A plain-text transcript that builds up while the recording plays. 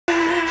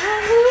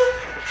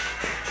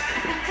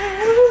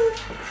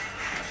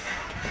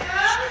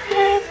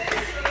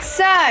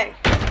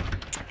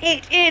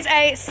It is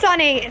a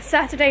sunny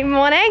Saturday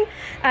morning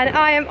and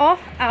I am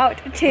off out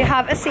to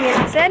have a singing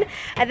lesson,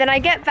 and then I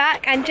get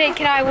back and Jake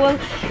and I will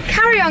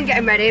carry on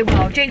getting ready.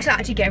 Well, Jake's not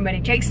actually getting ready.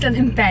 Jake's still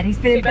in bed. He's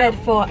been in bed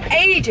for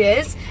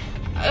ages.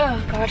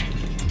 Oh God.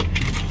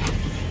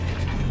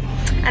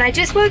 And I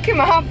just woke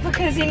him up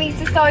because he needs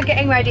to start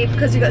getting ready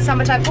because we've got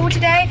summertime pool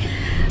today.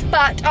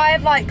 But I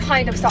have like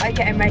kind of started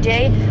getting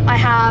ready. I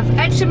have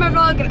edited my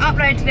vlog and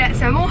uploaded it,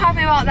 so I'm all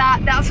happy about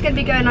that. That's going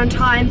to be going on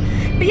time.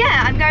 But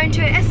yeah, I'm going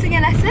to a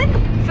singing lesson.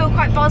 I feel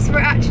quite buzzed for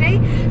it actually.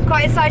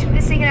 Quite excited for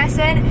the singing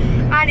lesson.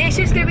 And it's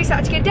just going to be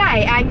such a good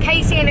day. And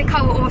Casey and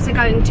Nicole are also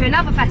going to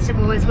another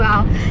festival as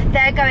well.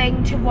 They're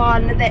going to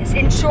one that's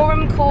in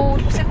Shoreham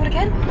called, what's it called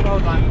again?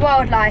 Wildlife.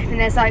 Wildlife, and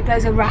there's like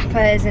loads of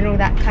rappers and all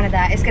that kind of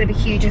there. It's going to be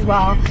huge as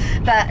well.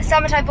 But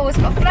Summertime Ball's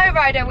got Flo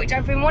Rida, which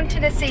I've been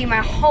wanting to see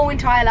my whole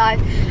entire life.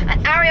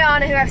 And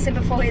Ariana, who I've seen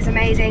before, is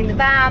amazing. The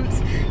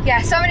Vamps,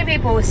 yeah, so many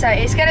people. So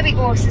it's going to be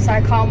awesome, so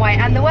I can't wait.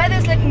 And the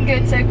weather's looking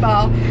good so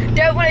far.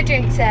 Don't want to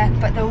jinx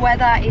it, but the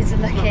weather is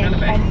looking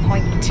on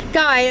point.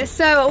 Guys,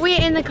 so we're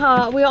in the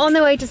car. We're on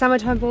the way to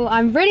Summertime Ball.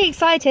 I'm really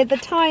excited. The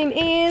time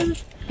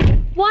is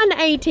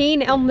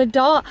 1:18 on the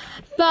dot.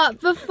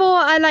 But before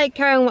I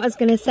carry on what I was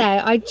going to say,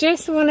 I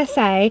just want to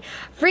say,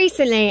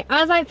 recently,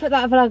 as I put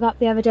that vlog up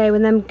the other day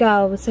with them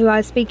girls who I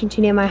was speaking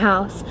to near my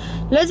house,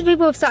 loads of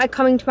people have started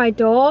coming to my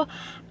door.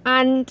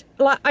 And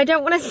I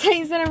don't want to say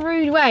it's in a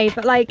rude way,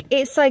 but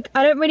it's I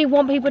don't really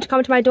want people to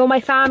come to my door. My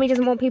family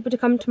doesn't want people to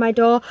come to my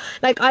door.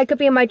 I could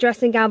be in my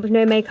dressing gown with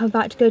no makeup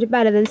about to go to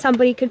bed, and then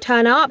somebody could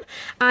turn up,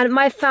 and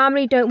my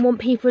family don't want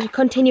people to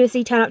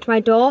continuously turn up to my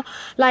door.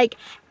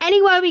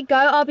 Anywhere we go,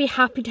 I'll be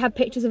happy to have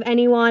pictures of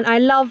anyone. I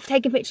love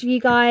taking pictures of you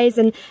guys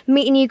and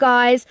meeting you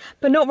guys,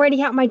 but not really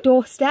at my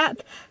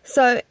doorstep.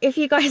 So if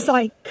you guys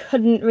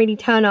couldn't really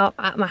turn up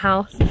at my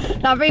house,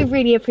 that'd be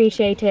really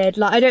appreciated.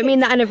 I don't mean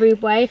that in a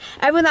rude way.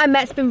 Everyone that I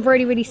met's been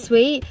really, really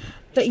sweet.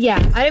 But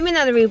yeah, I don't mean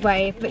that in a rude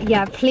way. But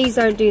yeah, please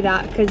don't do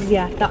that, because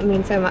yeah, that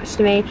means so much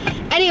to me.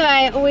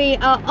 Anyway, we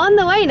are on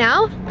the way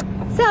now.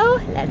 So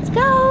let's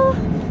go.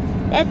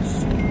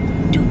 Let's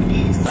do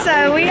this.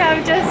 So we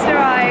have just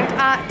arrived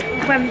at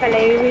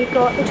Wembley. We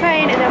got the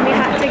train and then we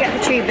had to get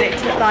the tube, and it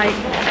took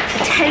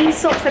 10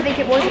 stops, I think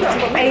it was. It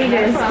took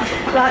ages.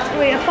 But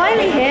we are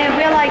finally here.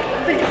 We're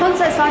the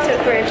concert started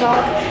at 3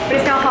 o'clock, but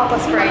it's now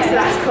 3:30, so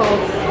that's cool.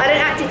 I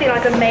don't actually think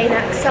a main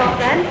act start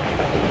then.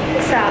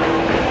 What's that?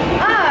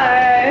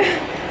 Oh!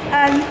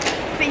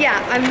 But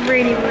yeah, I'm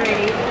really,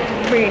 really,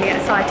 really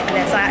excited for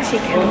this. I actually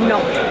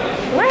cannot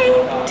wait.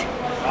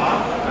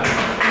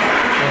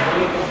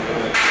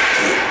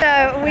 So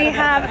we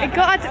have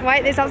got,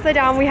 wait, this upside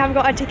down, we have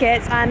got our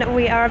tickets and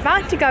we are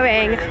about to go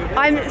in.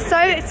 I'm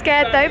so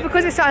scared though,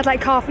 because it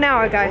started half an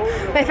hour ago.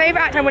 My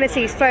favourite act I want to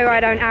see is Flo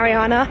Rida and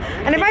Ariana,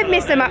 and if I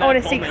miss them I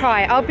honestly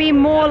cry. I'll be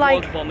more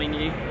upset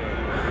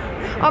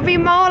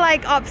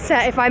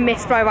if I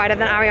miss Flo Rida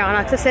than Ariana,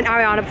 because I've seen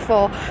Ariana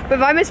before. But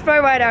if I miss Flo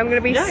Rida, I'm going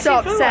to be so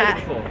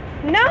upset.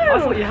 No! I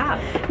thought you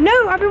had.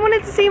 No, I've been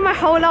wanting to see my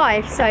whole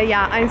life, so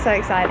yeah, I'm so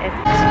excited.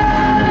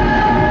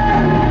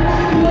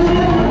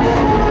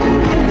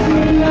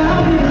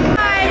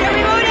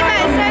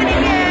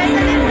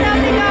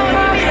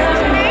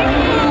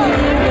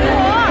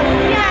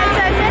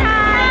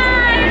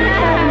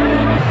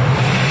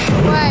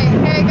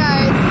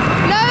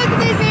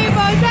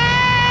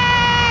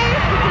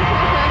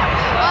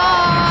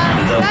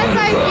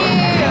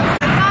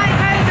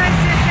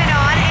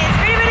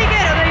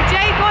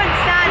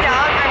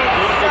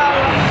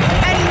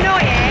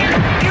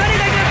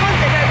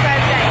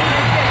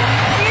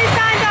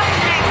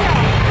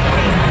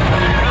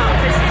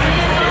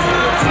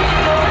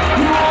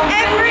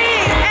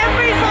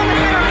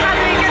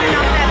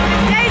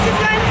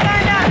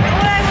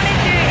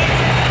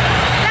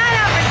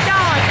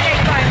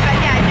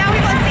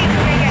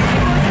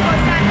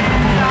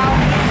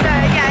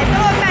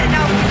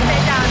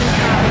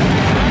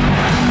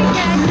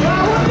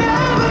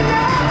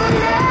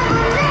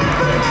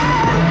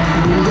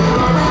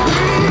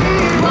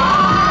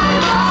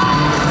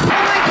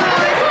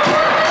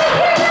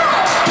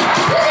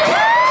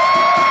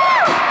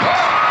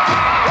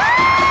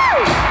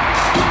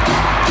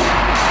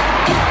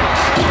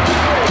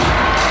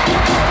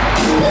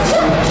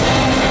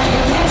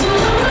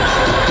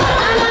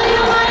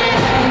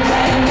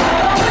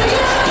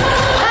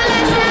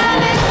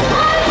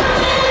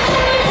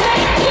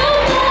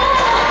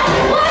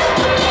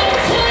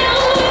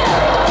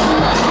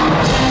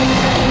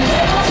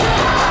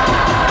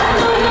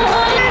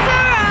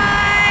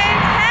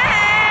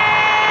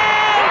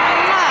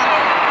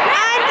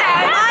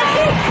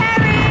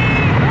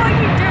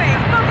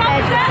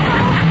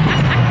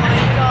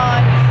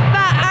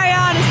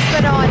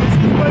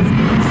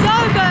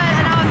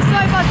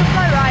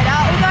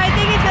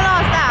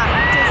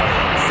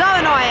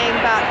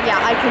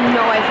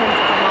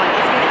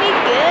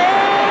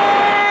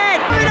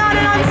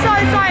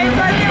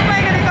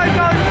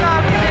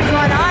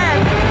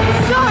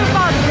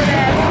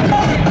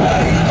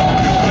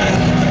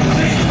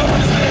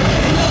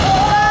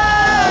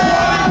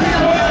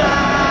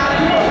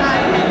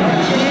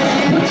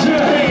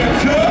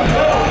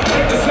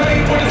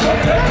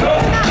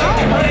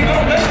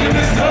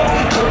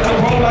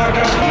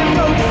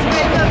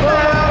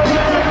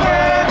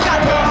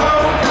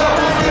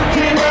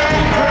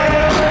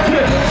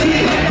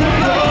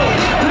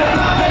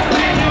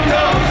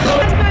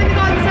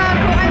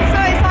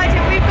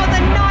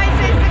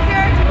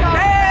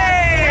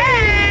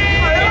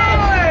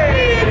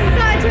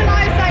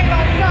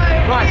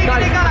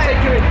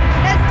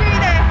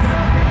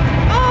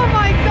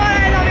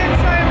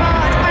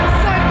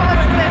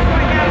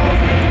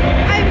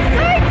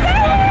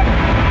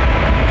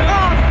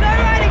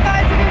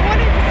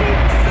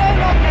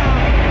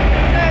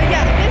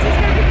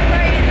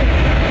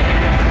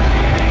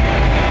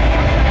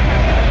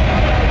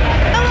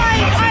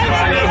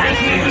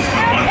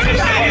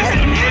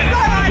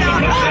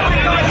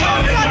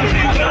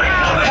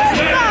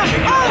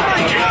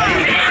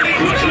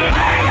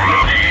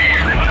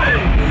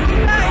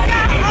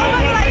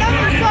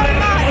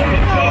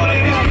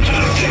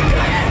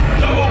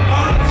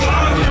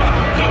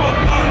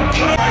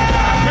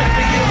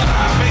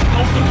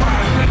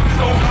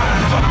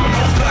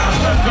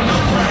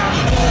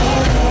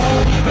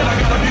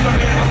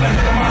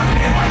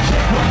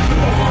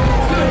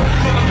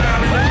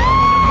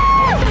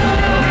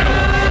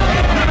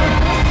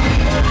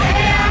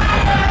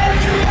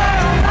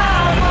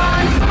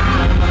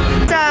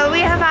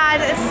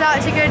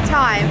 good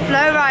time.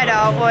 Flo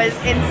Rida was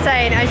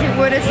insane, as you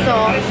would have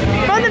saw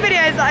from the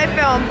videos that I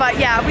filmed. But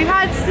yeah, we've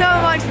had so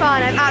much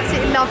fun. I've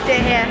absolutely loved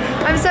it here.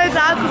 I'm so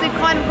glad because we've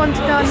kind of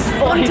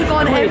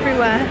gone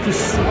everywhere.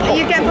 Are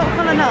you getting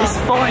popcorn or not? It's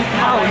 £5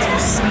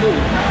 for small.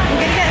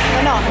 You're gonna get some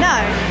or not? No.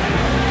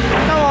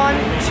 Go on,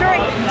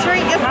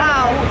 treat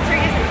yourself.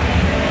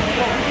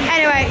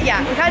 Anyway, yeah,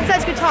 we've had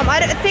such a good time.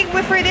 I don't think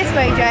we're through this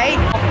way, Jake.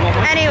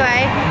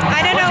 Anyway, I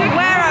don't know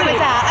where I was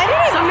at. I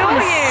didn't ignore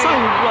you.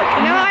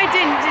 No, I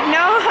didn't.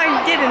 No,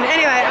 I didn't.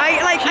 Anyway,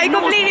 I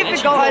completely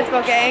forgot I was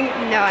vlogging.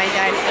 No, I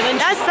don't.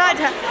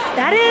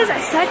 That is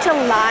such a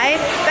lie.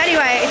 But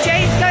anyway,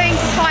 Jake's going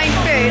to find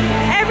food.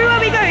 Everywhere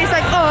we go, he's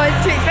like, oh,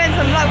 it's too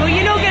expensive. I'm like, well,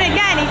 you're not gonna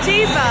get any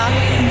cheaper.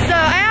 So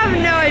I have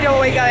no idea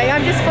where we're going.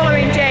 I'm just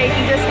following Jake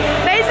and just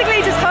basically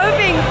just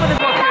hoping for the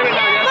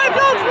my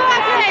vlog's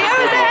working. I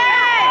was ahead.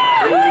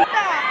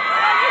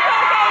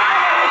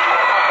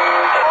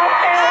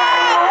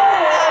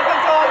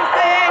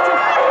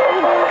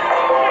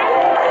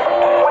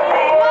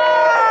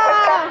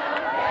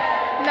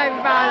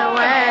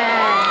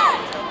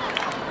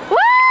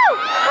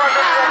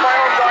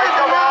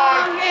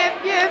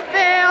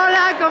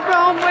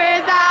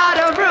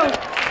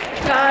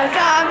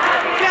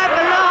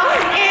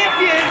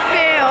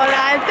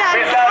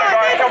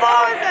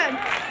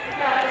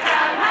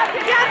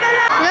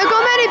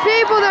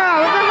 People there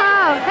are, what the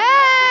hell?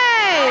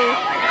 Hey!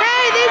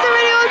 Hey, these are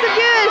really awesome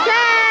viewers,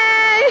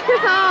 hey!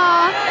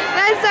 Aww,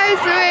 that's so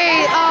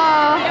sweet,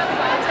 aww.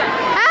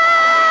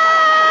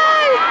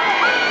 Hey!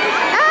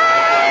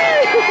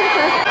 Hey!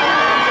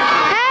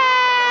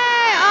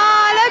 Hey!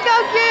 Oh, look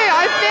how cute!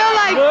 I feel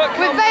like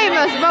we're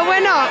famous, but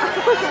we're not.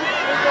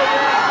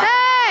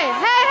 Hey!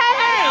 Hey, hey,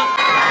 hey!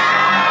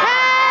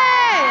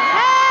 Hey!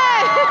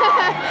 Hey!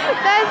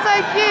 That's so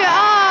cute,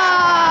 aww.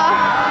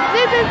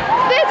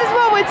 This is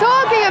what we're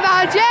talking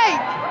about, Jake.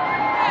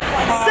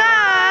 So,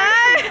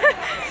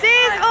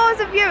 these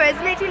awesome viewers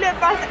literally look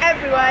for us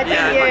everywhere,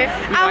 didn't you?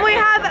 And we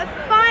have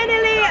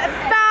finally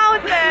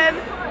found them.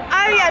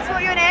 Oh yes,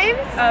 what are your names?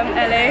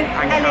 Ellie.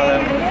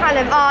 Ellie and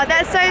Callum. Oh,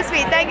 that's so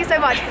sweet. Thank you so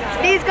much.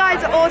 These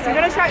guys are awesome.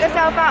 You want to shout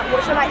yourself out?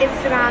 What's your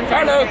Instagrams?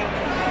 Hello.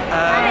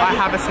 I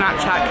have a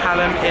Snapchat,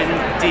 Callum in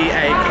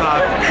DA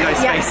Club, no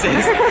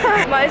spaces.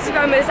 My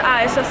Instagram is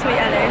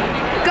 @SoftSweetEllie.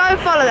 Go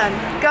follow them.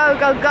 Go,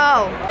 go,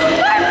 go.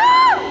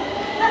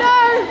 No!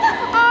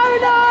 Oh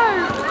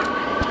no!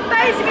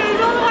 Basically,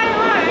 he's all the way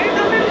home, and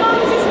my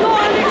mum's just got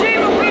on the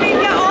tube and we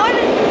didn't get on.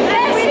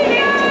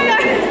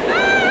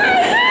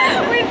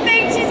 We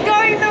think she's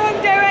going the wrong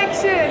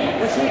direction.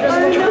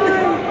 Oh no!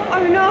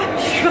 Oh no!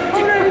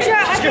 Oh no!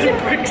 She's going to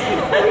Brixton.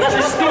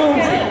 She's stormed.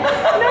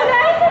 No,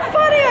 that isn't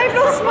funny. I've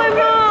lost my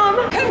mum.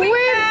 We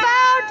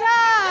found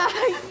her.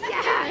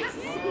 Yes.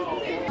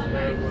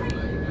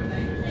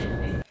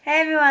 Hey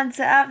everyone,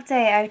 so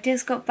update. I've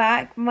just got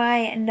back.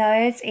 My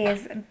nose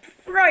is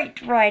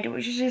bright red,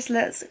 which just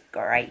looks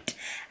great.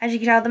 As you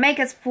can tell, the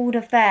makeup's pulled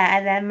off there,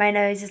 and then my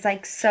nose is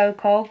like so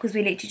cold because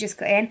we literally just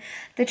got in.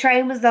 The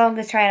train was the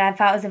longest train I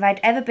felt as if I'd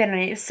ever been on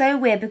it. It was so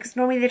weird because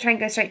normally the train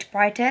goes straight to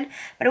Brighton,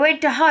 but it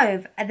went to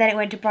Hove and then it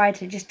went to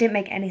Brighton. It just didn't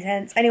make any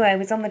sense. Anyway, I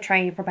was on the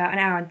train for about an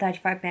hour and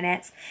 35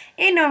 minutes.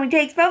 It normally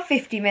takes about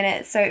 50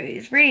 minutes, so it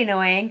was really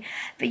annoying.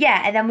 But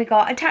yeah, and then we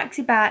got a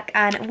taxi back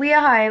and we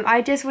are home.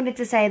 I just wanted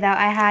to say that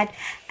I had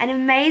an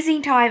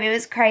amazing time. It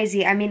was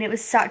crazy. I mean, it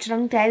was such a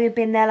long day. We've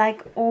been there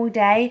like all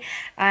day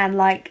and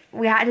like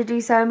we had to do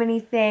so many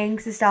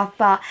things and stuff,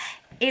 but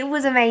it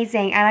was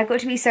amazing and I got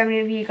to meet so many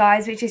of you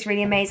guys, which is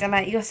really amazing.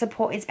 Like, your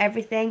support is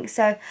everything.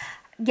 So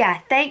yeah,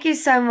 thank you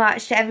so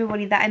much to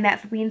everybody that I met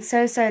for being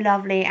so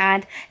lovely,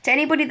 and to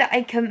anybody that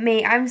I couldn't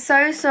meet, I'm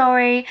so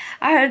sorry.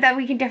 I hope that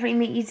we can definitely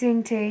meet you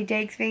soon too.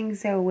 Jake's being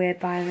so weird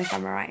behind the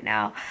camera right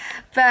now,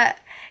 but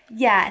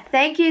yeah,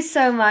 thank you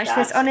so much.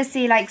 That's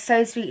honestly like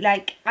so sweet.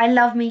 Like, I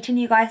love meeting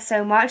you guys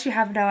so much. You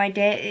have no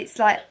idea. It's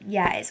like,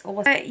 yeah, it's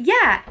awesome. But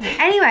yeah,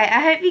 anyway,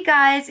 I hope you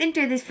guys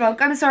enjoyed this vlog.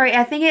 I'm sorry,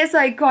 I think it's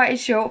like quite a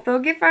short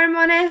vlog if I'm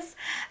honest,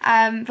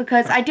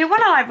 because I didn't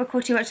want to like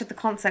record too much of the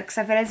concert because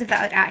I feel as if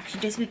that would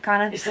actually just be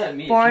kind of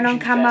boring on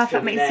camera, if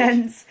that makes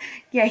sense.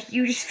 Yeah,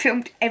 you just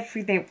filmed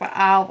everything for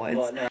hours.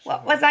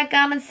 What was I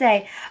gonna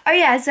say? Oh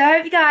yeah, so I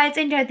hope you guys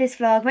enjoyed this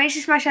vlog. Make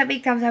sure to smash that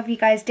big thumbs up if you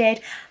guys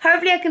did.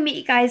 Hopefully I can meet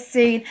you guys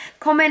soon.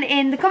 Comment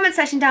in the comment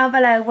section down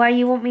below where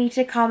you want me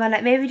to come and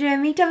like maybe do a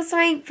meetup or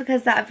something,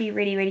 because that would be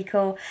really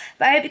cool.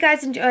 But I hope you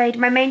guys enjoyed.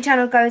 My main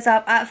channel goes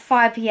up at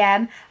 5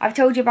 PM. I've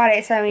told you about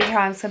it so many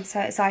times, so I'm so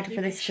excited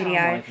for this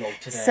video.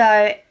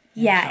 So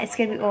yeah, it's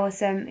gonna be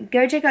awesome.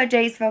 Go check out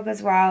Jake's vlog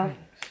as well,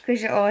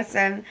 because you're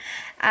awesome.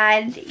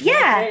 And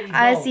yeah,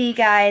 I'll see you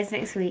guys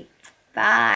next week. Bye.